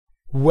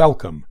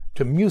Welcome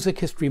to Music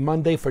History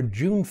Monday for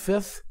June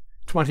 5th,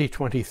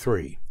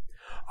 2023.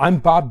 I'm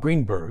Bob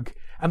Greenberg,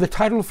 and the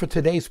title for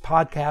today's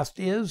podcast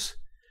is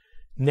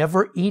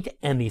Never Eat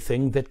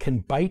Anything That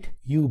Can Bite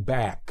You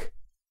Back.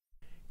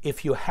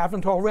 If you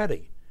haven't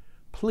already,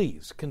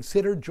 please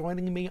consider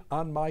joining me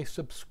on my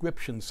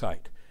subscription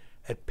site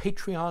at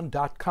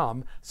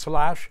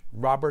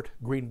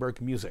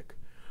patreon.com/RobertGreenbergMusic,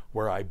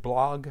 where I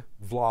blog,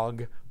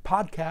 vlog,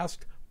 podcast,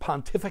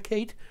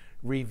 pontificate,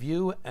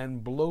 review,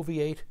 and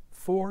bloviate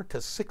 4 to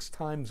 6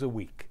 times a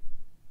week.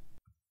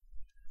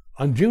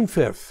 On June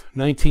 5th,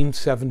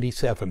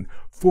 1977,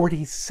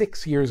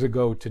 46 years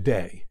ago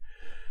today,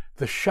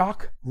 the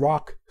shock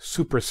rock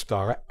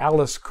superstar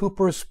Alice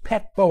Cooper's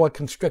pet boa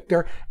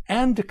constrictor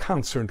and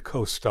concert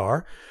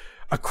co-star,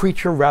 a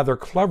creature rather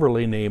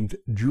cleverly named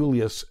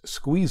Julius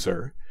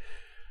Squeezer,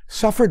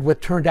 suffered what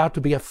turned out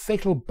to be a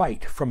fatal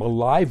bite from a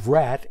live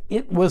rat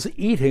it was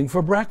eating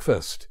for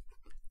breakfast.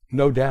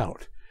 No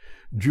doubt,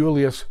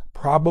 Julius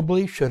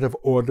probably should have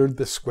ordered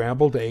the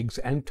scrambled eggs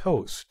and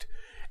toast,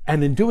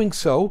 and in doing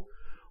so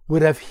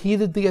would have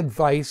heeded the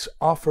advice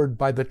offered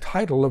by the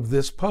title of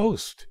this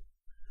post: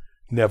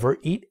 Never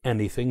eat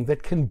anything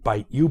that can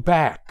bite you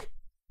back.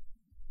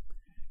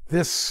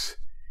 This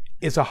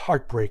is a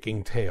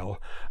heartbreaking tale,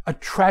 a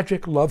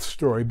tragic love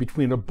story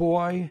between a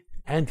boy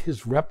and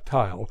his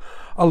reptile,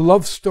 a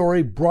love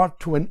story brought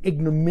to an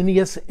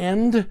ignominious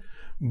end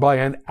by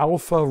an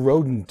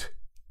alpha-rodent.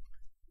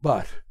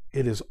 But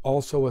it is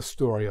also a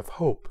story of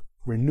hope,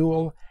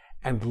 renewal,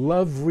 and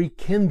love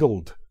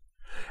rekindled,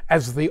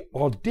 as the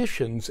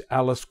auditions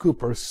Alice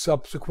Cooper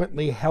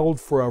subsequently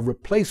held for a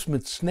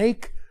replacement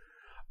snake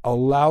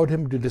allowed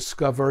him to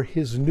discover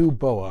his new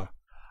boa,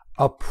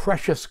 a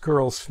precious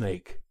girl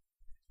snake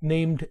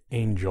named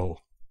Angel.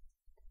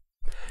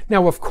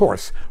 Now, of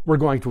course, we're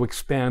going to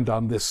expand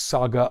on this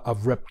saga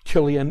of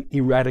reptilian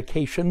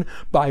eradication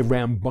by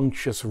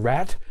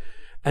rambunctious-rat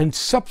and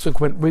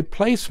subsequent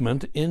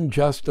replacement in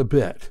just a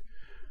bit.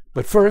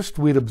 But first,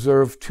 we'd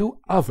observe 2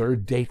 other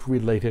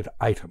date-related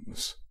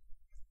items.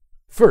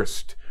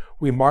 First,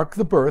 we mark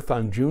the birth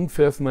on June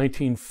 5th,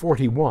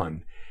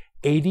 1941,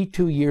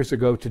 82 years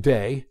ago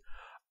today,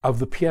 of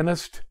the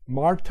pianist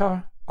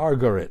Martha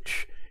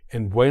Argerich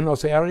in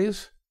Buenos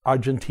Aires,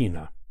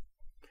 Argentina.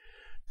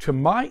 To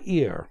my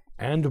ear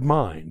and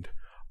mind,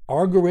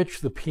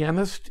 Argerich the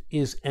pianist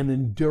is an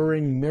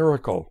enduring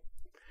miracle.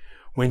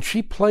 When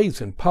she plays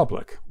in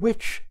public,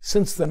 which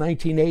since the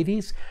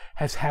 1980s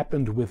has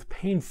happened with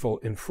painful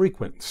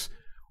infrequence,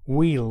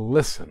 we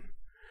listen,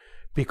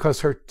 because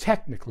her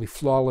technically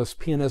flawless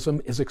pianism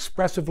is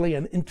expressively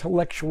and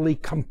intellectually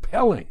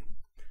compelling.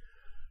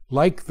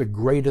 Like the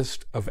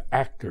greatest of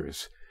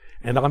actors,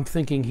 and I'm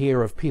thinking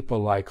here of people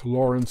like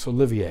Laurence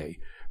Olivier,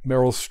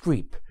 Meryl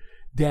Streep,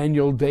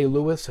 Daniel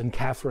Day-Lewis, and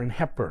Katharine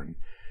Hepburn,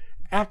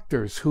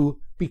 actors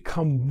who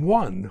become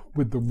one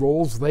with the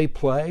roles they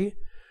play,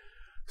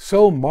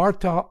 so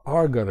Martha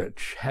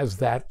Argerich has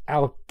that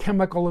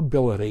alchemical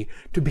ability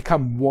to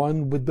become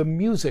one with the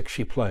music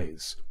she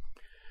plays.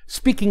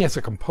 Speaking as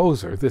a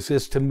composer, this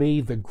is to me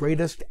the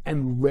greatest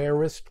and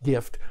rarest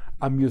gift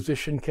a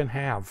musician can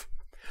have: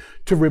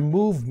 to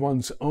remove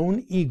one's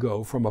own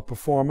ego from a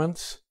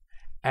performance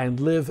and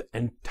live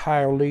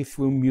entirely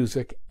through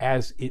music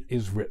as it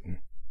is written.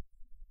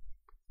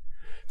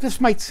 This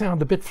might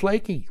sound a bit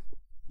flaky,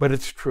 but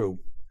it's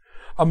true.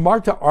 A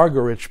Martha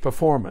Argerich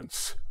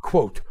performance,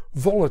 quote,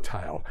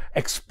 volatile,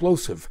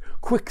 explosive,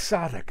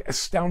 quixotic,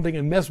 astounding,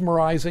 and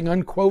mesmerizing,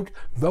 unquote,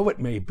 though it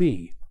may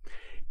be,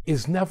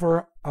 is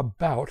never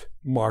about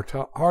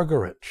Martha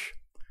Argerich.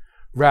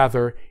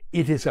 Rather,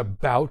 it is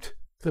about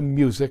the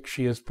music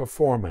she is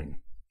performing.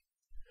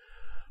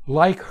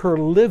 Like her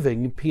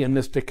living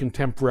pianistic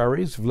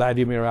contemporaries,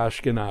 Vladimir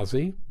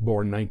Ashkenazy,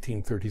 born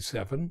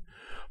 1937,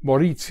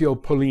 Maurizio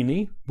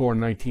Pollini, born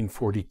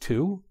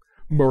 1942,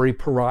 Murray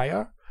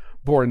Pariah,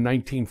 born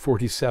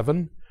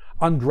 1947,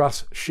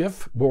 Andras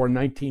Schiff, born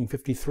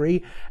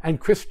 1953, and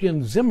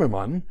Christian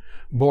Zimmermann,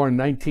 born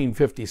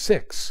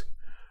 1956,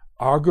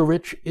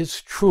 Argerich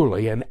is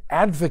truly an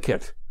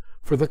advocate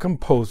for the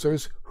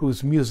composers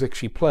whose music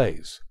she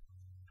plays.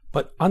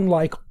 But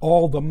unlike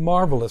all the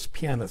marvelous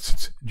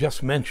pianists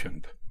just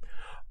mentioned,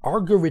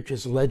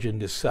 Argerich's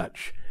legend is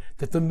such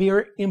that the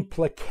mere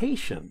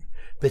implication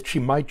that she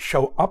might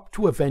show up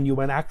to a venue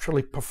and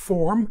actually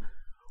perform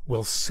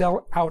will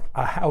sell out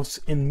a house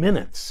in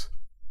minutes.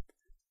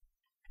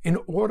 In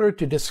order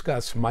to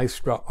discuss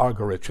Maestra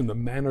Argerich in the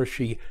manner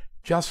she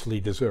justly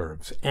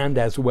deserves, and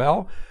as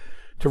well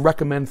to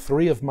recommend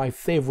 3 of my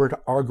favorite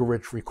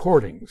Argerich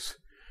recordings,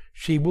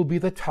 she will be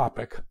the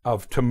topic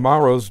of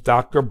tomorrow's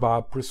Dr.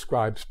 Bob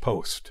Prescribes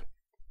post.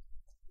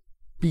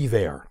 Be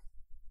there.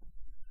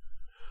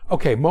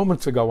 Okay,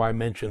 moments ago I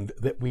mentioned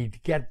that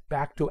we'd get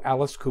back to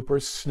Alice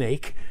Cooper's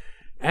snake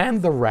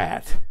and the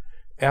rat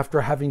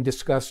after having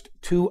discussed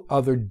 2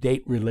 other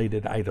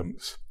date-related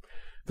items.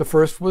 The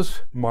first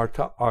was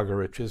Martha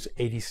Argerich's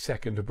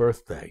 82nd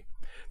birthday.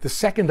 The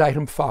second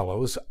item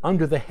follows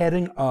under the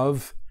heading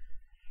of,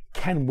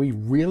 Can we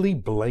really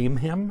blame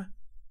him?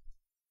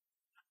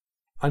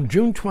 On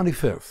June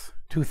 25th,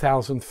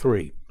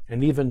 2003,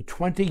 and even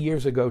 20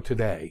 years ago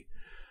today,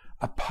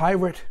 a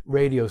pirate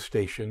radio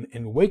station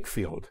in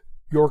Wakefield,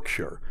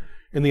 Yorkshire,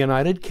 in the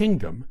United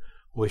Kingdom,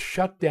 was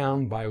shut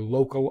down by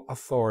local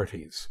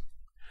authorities.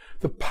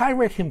 The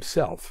pirate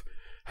himself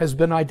has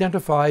been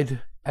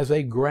identified as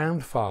a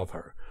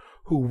grandfather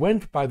who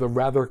went by the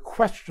rather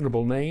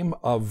questionable name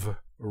of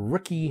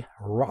Ricky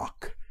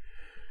Rock.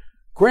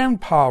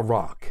 Grandpa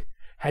Rock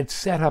had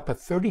set up a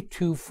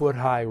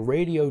 32-foot-high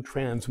radio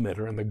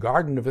transmitter in the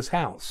garden of his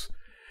house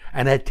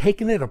and had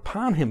taken it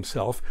upon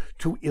himself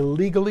to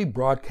illegally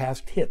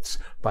broadcast hits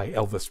by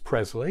Elvis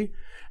Presley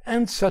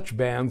and such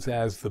bands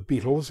as the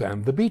Beatles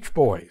and the Beach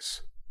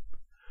Boys.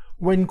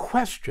 When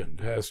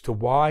questioned as to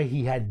why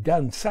he had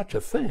done such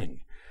a thing,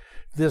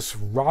 this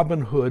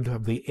Robin Hood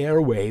of the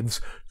airwaves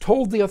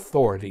told the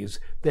authorities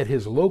that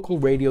his local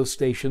radio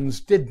stations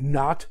did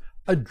not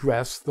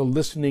address the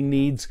listening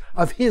needs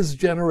of his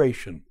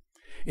generation,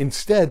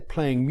 instead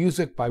playing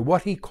music by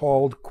what he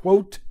called,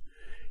 quote,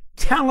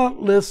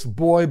 talentless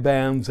boy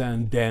bands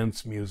and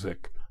dance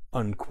music,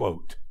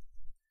 unquote.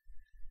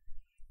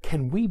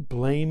 Can we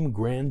blame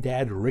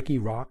Granddad Ricky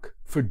Rock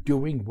for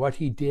doing what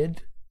he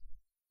did?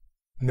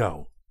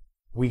 No,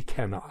 we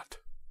cannot.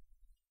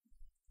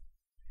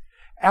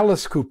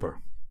 Alice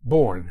Cooper,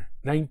 born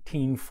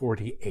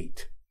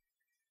 1948.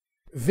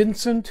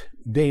 Vincent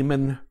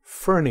Damon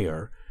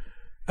Fernier,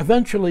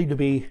 eventually to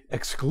be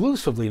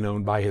exclusively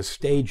known by his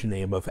stage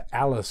name of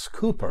Alice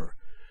Cooper,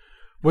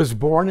 was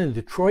born in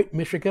Detroit,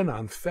 Michigan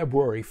on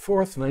February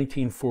 4th,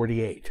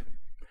 1948.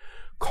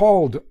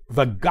 Called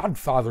the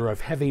godfather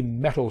of heavy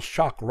metal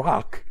shock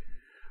rock,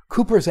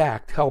 Cooper's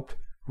act helped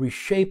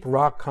reshape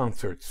rock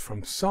concerts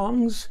from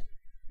songs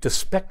to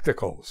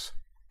spectacles.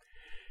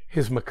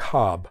 His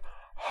macabre,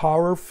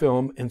 horror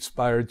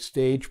film-inspired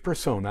stage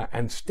persona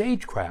and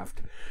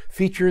stagecraft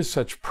features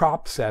such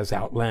props as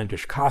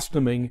outlandish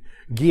costuming,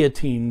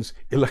 guillotines,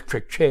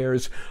 electric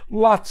chairs,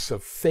 lots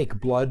of fake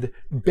blood,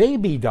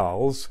 baby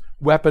dolls,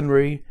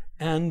 weaponry,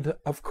 and,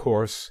 of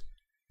course,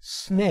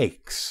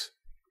 snakes.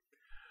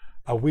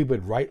 We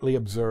would rightly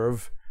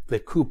observe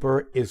that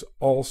Cooper is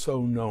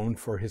also known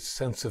for his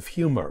sense of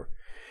humor.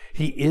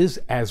 He is,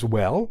 as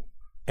well,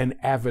 an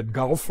avid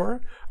golfer,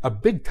 a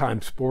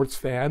big-time sports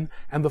fan,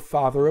 and the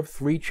father of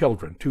 3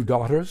 children, 2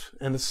 daughters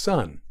and a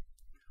son.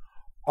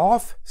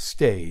 Off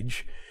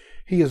stage,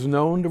 he is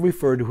known to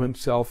refer to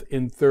himself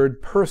in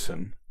third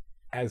person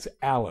as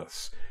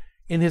Alice,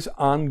 in his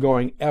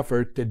ongoing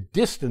effort to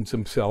distance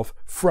himself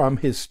from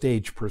his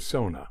stage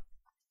persona.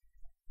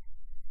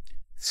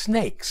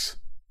 Snakes.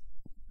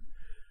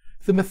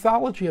 The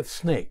mythology of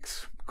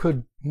snakes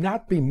could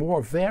not be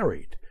more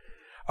varied.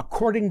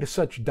 According to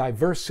such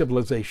diverse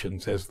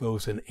civilizations as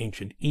those in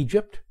ancient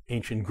Egypt,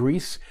 ancient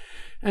Greece,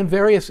 and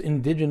various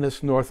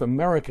indigenous North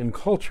American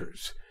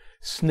cultures,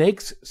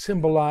 snakes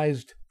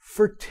symbolized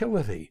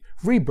fertility,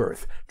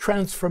 rebirth,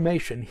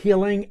 transformation,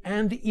 healing,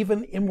 and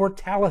even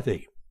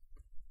immortality.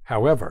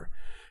 However,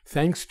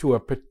 thanks to a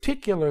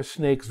particular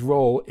snake's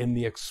role in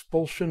the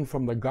expulsion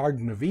from the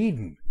Garden of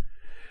Eden,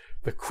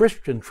 the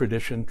Christian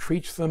tradition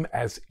treats them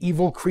as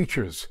evil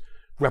creatures,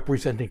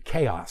 representing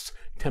chaos,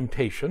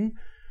 temptation,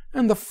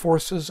 and the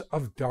forces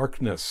of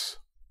darkness.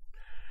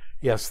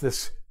 Yes,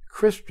 this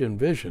Christian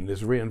vision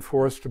is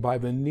reinforced by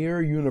the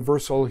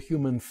near-universal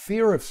human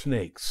fear of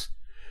snakes,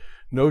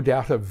 no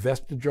doubt a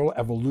vestigial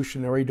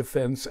evolutionary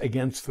defense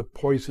against the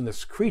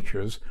poisonous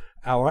creatures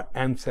our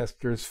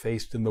ancestors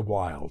faced in the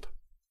wild.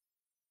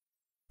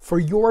 For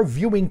your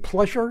viewing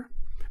pleasure,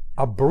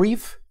 a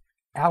brief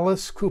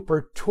Alice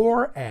Cooper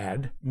tour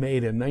ad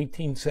made in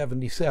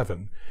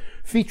 1977,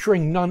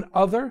 featuring none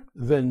other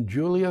than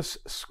Julius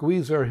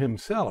Squeezer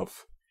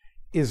himself,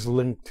 is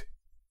linked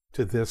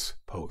to this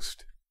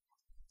post.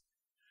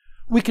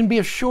 We can be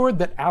assured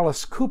that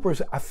Alice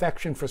Cooper's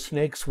affection for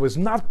snakes was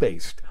not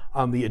based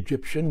on the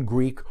Egyptian,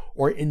 Greek,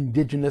 or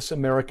indigenous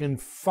American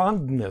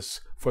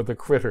fondness for the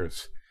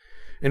critters.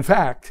 In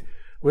fact,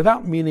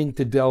 without meaning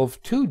to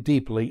delve too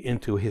deeply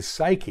into his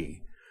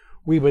psyche,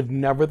 we would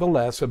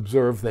nevertheless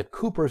observe that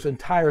Cooper's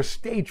entire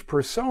stage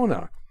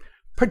persona,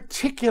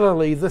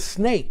 particularly the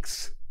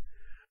snakes,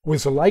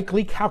 was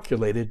likely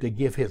calculated to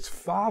give his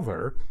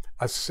father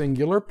a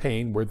singular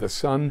pain where the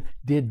sun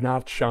did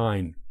not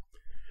shine.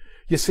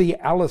 You see,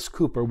 Alice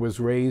Cooper was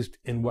raised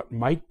in what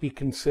might be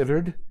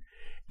considered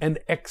an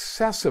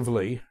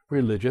excessively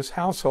religious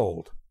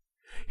household.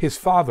 His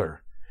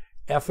father,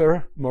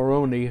 Ether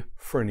Moroni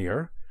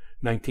Fernier,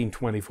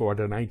 1924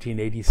 to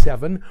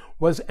 1987,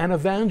 was an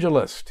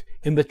evangelist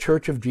in the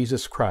Church of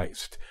Jesus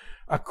Christ,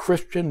 a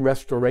Christian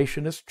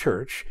Restorationist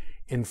church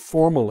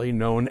informally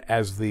known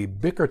as the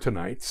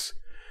Bickertonites,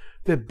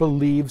 that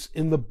believes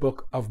in the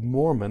Book of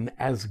Mormon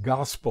as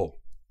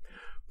gospel.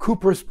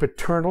 Cooper's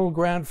paternal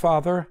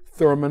grandfather,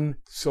 Thurman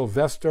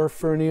Sylvester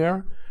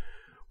Fernier,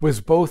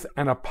 was both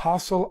an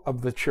apostle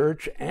of the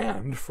church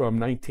and, from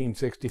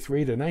 1963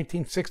 to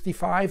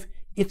 1965,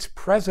 its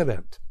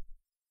president.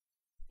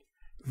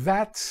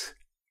 That's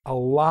a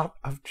lot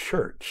of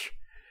church,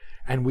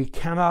 and we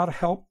cannot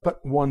help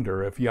but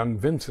wonder if young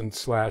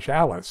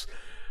Vincent/Alice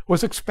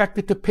was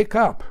expected to pick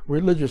up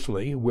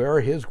religiously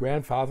where his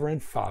grandfather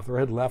and father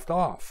had left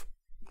off.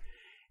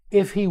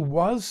 If he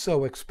was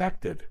so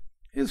expected,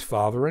 his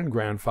father and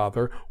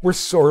grandfather were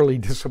sorely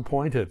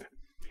disappointed.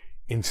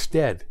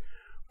 Instead,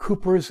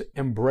 Cooper's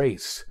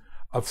embrace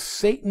of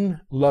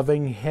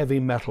Satan-loving heavy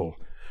metal,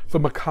 the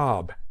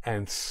macabre,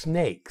 and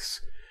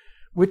snakes,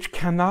 which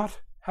cannot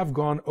have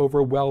gone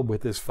over well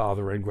with his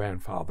father and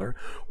grandfather,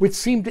 which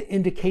seemed to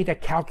indicate a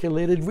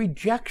calculated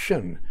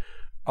rejection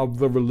of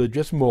the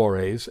religious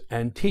mores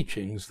and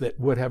teachings that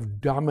would have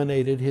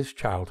dominated his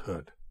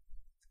childhood.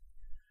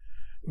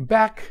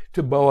 Back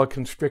to boa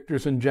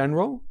constrictors in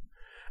general,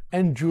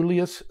 and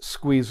Julius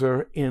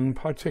Squeezer in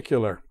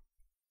particular.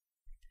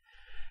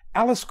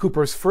 Alice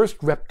Cooper's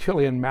first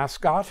reptilian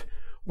mascot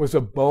was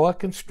a boa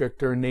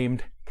constrictor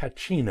named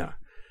Kachina,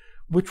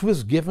 which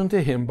was given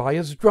to him by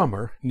his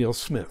drummer, Neil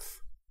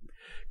Smith.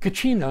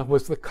 Kachina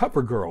was the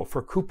cover girl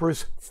for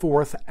Cooper's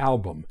fourth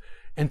album,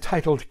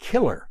 entitled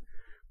Killer,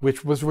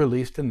 which was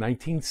released in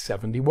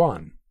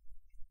 1971.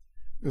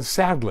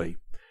 Sadly,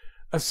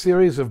 a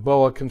series of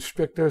boa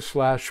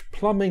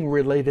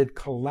constrictor/plumbing-related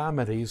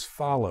calamities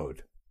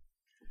followed.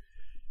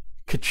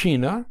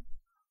 Kachina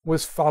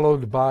was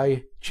followed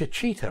by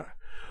Chichita,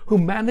 who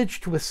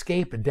managed to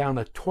escape down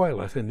a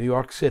toilet in New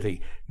York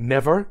City,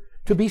 never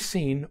to be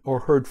seen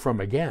or heard from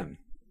again.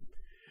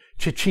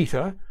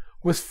 Chichita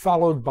was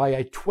followed by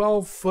a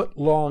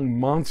 12-foot-long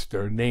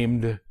monster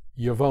named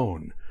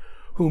Yvonne,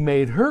 who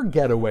made her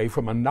getaway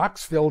from a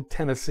Knoxville,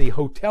 Tennessee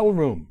hotel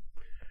room.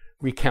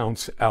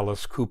 Recounts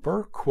Alice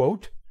Cooper,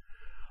 quote,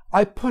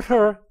 "I put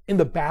her in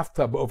the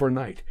bathtub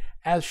overnight,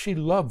 as she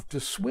loved to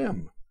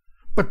swim.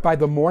 But by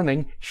the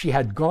morning, she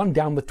had gone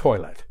down the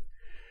toilet.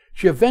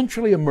 She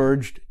eventually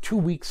emerged 2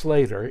 weeks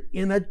later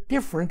in a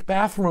different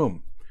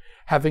bathroom,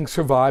 having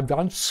survived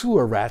on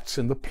sewer rats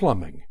in the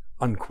plumbing,"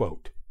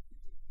 unquote.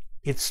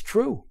 It's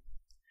true.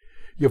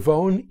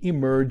 Yvonne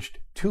emerged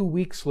 2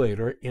 weeks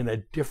later in a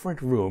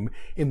different room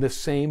in the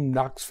same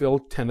Knoxville,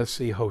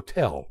 Tennessee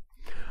hotel.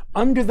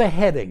 Under the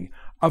heading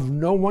of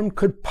 "no one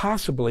could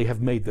possibly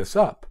have made this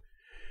up,"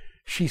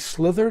 she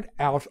slithered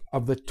out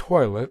of the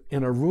toilet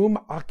in a room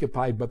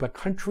occupied by the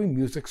country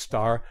music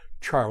star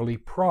Charlie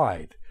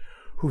Pride,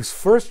 whose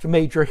first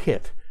major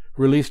hit,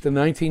 released in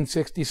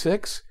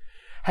 1966,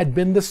 had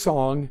been the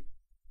song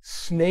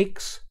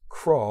 "Snakes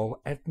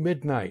Crawl at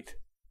Midnight."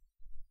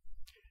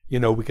 You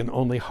know, we can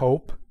only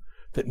hope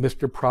that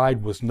Mr.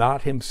 Pride was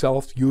not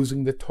himself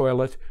using the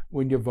toilet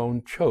when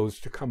Yvonne chose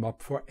to come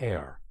up for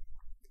air.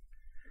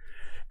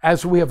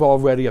 As we have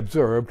already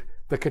observed,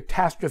 the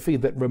catastrophe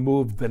that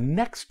removed the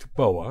next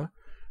boa,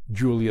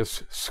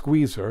 Julius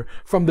Squeezer,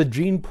 from the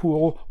gene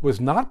pool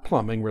was not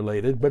plumbing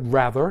related, but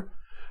rather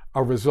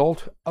a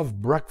result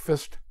of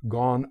breakfast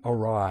gone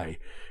awry,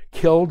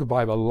 killed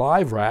by the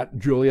live rat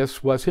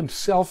Julius was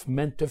himself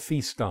meant to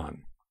feast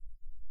on.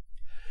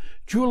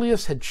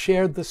 Julius had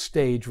shared the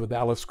stage with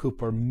Alice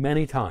Cooper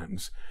many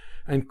times,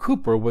 and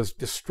Cooper was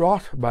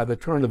distraught by the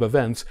turn of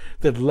events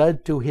that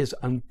led to his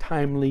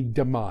untimely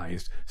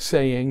demise,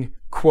 saying,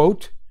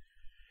 quote,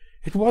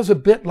 "It was a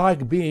bit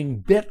like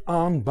being bit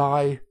on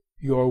by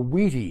your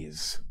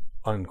Wheaties,"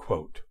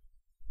 unquote.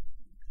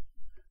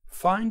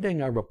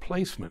 Finding a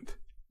replacement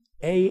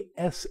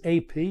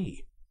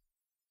ASAP.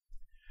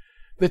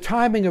 The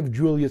timing of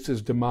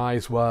Julius's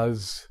demise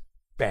was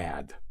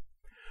bad.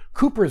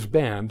 Cooper's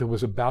band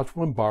was about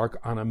to embark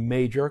on a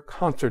major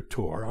concert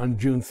tour on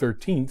June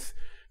 13th,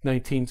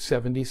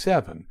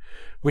 1977,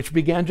 which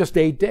began just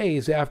 8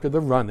 days after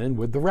the run-in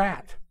with the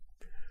rat.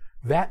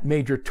 That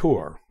major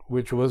tour,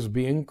 which was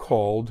being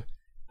called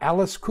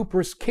Alice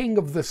Cooper's King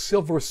of the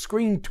Silver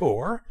Screen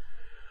Tour,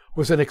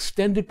 was an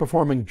extended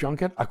performing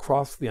junket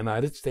across the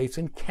United States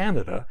and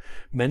Canada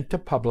meant to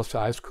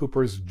publicize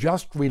Cooper's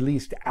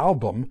just-released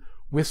album,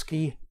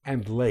 Whiskey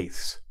and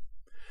Lace.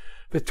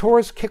 The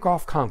tour's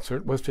kickoff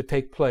concert was to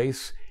take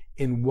place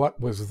in what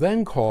was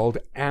then called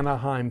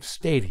Anaheim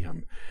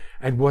Stadium,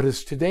 and what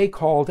is today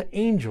called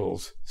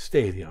Angels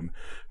Stadium,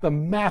 the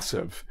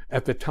massive,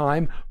 at the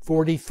time,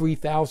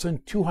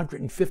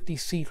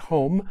 43,250-seat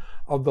home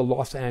of the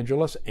Los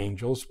Angeles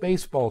Angels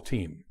baseball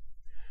team.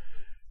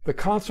 The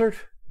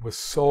concert was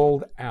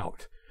sold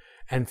out,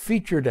 and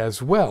featured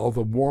as well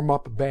the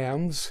warm-up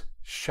bands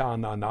Sha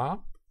Na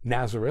Na,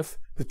 Nazareth,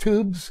 The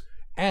Tubes,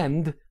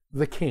 and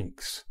The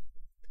Kinks.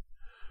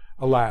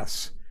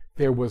 Alas,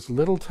 there was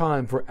little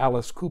time for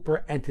Alice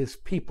Cooper and his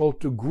people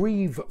to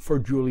grieve for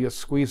Julius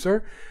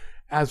Squeezer,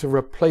 as a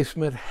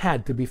replacement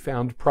had to be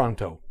found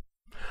pronto.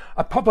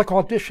 A public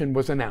audition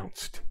was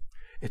announced.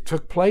 It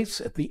took place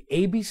at the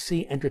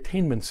ABC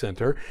Entertainment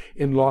Center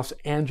in Los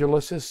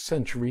Angeles'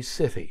 Century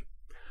City.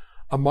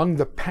 Among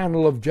the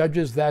panel of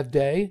judges that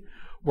day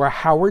were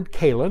Howard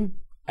Kalin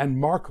and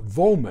Mark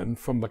Volman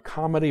from the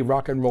comedy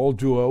rock and roll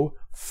duo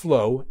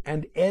Flo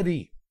and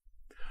Eddie.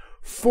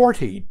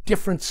 40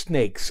 different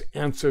snakes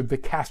answered the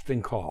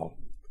casting call.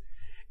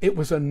 It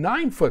was a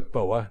 9-foot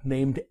boa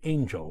named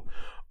Angel,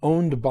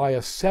 owned by a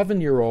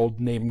 7-year-old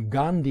named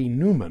Gandhi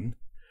Newman,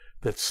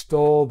 that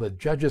stole the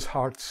judges'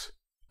 hearts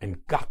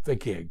and got the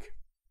gig.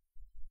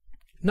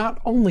 Not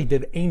only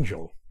did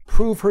Angel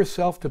prove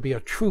herself to be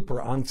a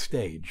trooper on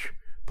stage,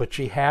 but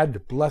she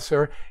had, bless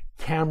her,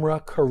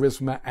 camera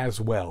charisma as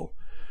well.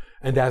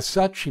 And as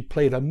such, she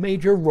played a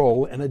major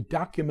role in a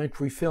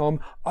documentary film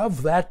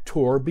of that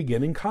tour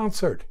beginning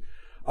concert,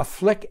 a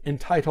flick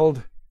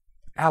entitled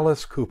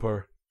Alice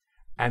Cooper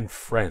and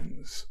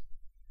Friends.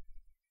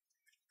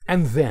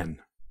 And then,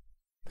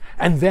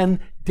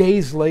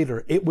 days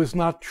later, it was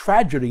not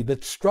tragedy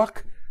that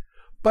struck,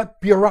 but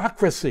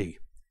bureaucracy.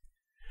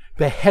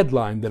 The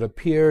headline that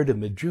appeared in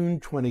the June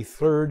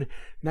 23,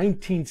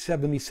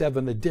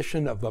 1977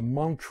 edition of the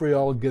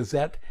Montreal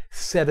Gazette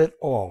said it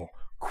all.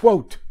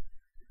 Quote,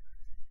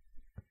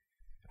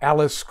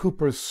 Alice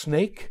Cooper's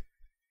snake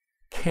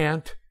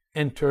can't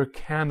enter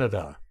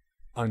Canada,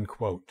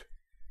 unquote.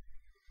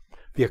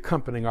 The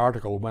accompanying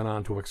article went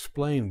on to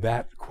explain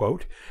that,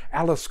 quote,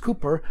 Alice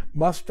Cooper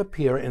must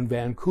appear in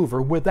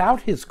Vancouver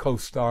without his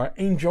co-star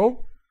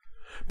Angel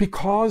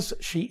because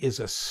she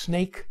is a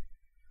snake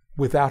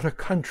without a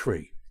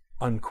country,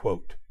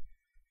 unquote.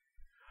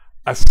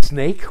 A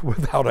snake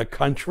without a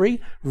country?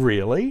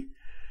 Really?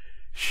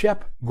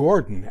 Shep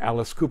Gordon,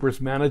 Alice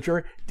Cooper's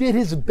manager, did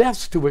his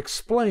best to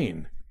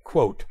explain,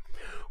 quote,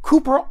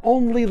 Cooper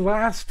only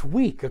last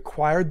week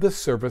acquired the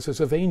services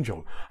of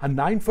Angel, a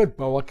 9-foot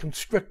boa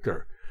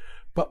constrictor,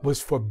 but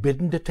was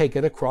forbidden to take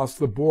it across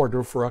the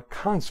border for a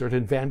concert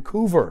in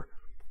Vancouver.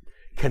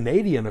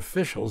 Canadian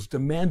officials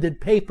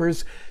demanded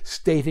papers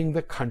stating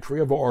the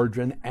country of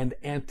origin and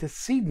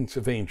antecedents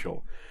of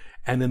Angel,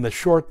 and in the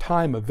short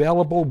time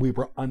available, we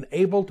were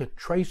unable to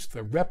trace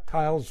the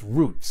reptile's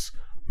roots,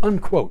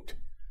 unquote.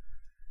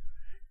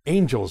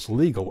 Angel's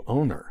legal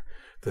owner,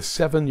 the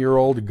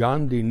 7-year-old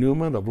Gandhi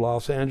Newman of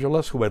Los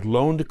Angeles, who had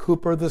loaned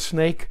Cooper the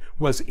snake,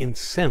 was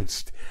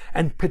incensed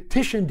and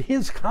petitioned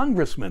his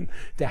congressman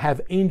to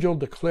have Angel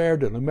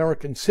declared an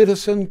American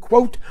citizen,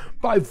 quote,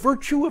 by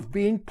virtue of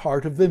being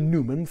part of the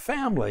Newman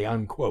family,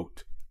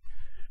 unquote.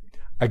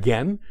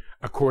 Again,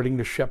 according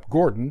to Shep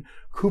Gordon,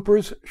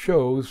 Cooper's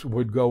shows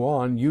would go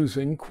on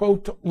using,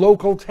 quote,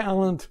 local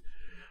talent,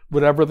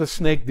 whatever the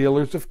snake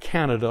dealers of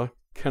Canada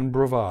can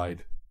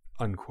provide,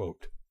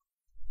 unquote.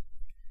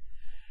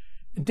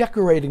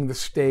 Decorating the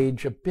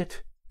stage a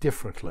bit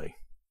differently.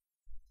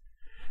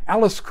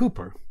 Alice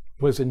Cooper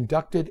was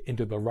inducted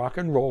into the Rock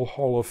and Roll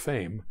Hall of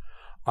Fame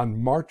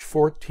on March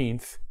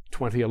 14,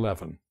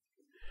 2011.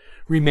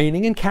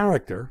 Remaining in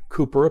character,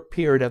 Cooper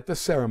appeared at the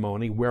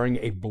ceremony wearing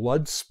a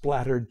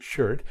blood-splattered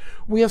shirt,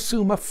 we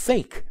assume a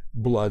fake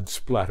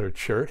blood-splattered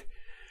shirt,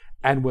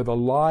 and with a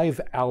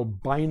live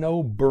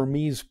albino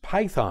Burmese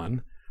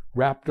python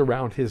wrapped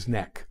around his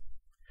neck.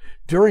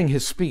 During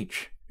his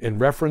speech, in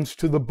reference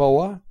to the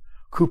boa,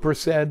 Cooper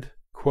said,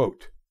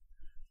 quote,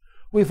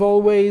 we've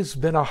always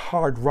been a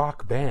hard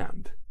rock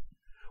band.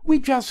 We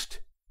just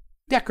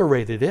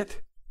decorated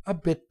it a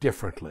bit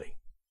differently,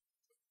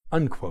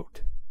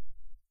 unquote.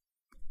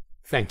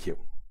 Thank you.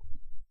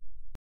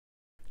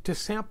 To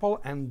sample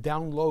and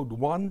download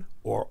one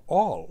or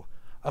all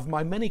of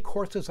my many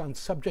courses on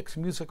subjects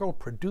musical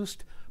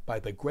produced by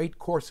the Great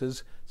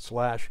Courses /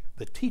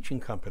 The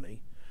Teaching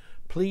Company,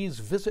 please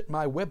visit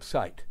my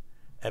website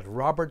at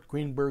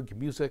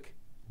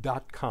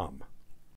robertgreenbergmusic.com.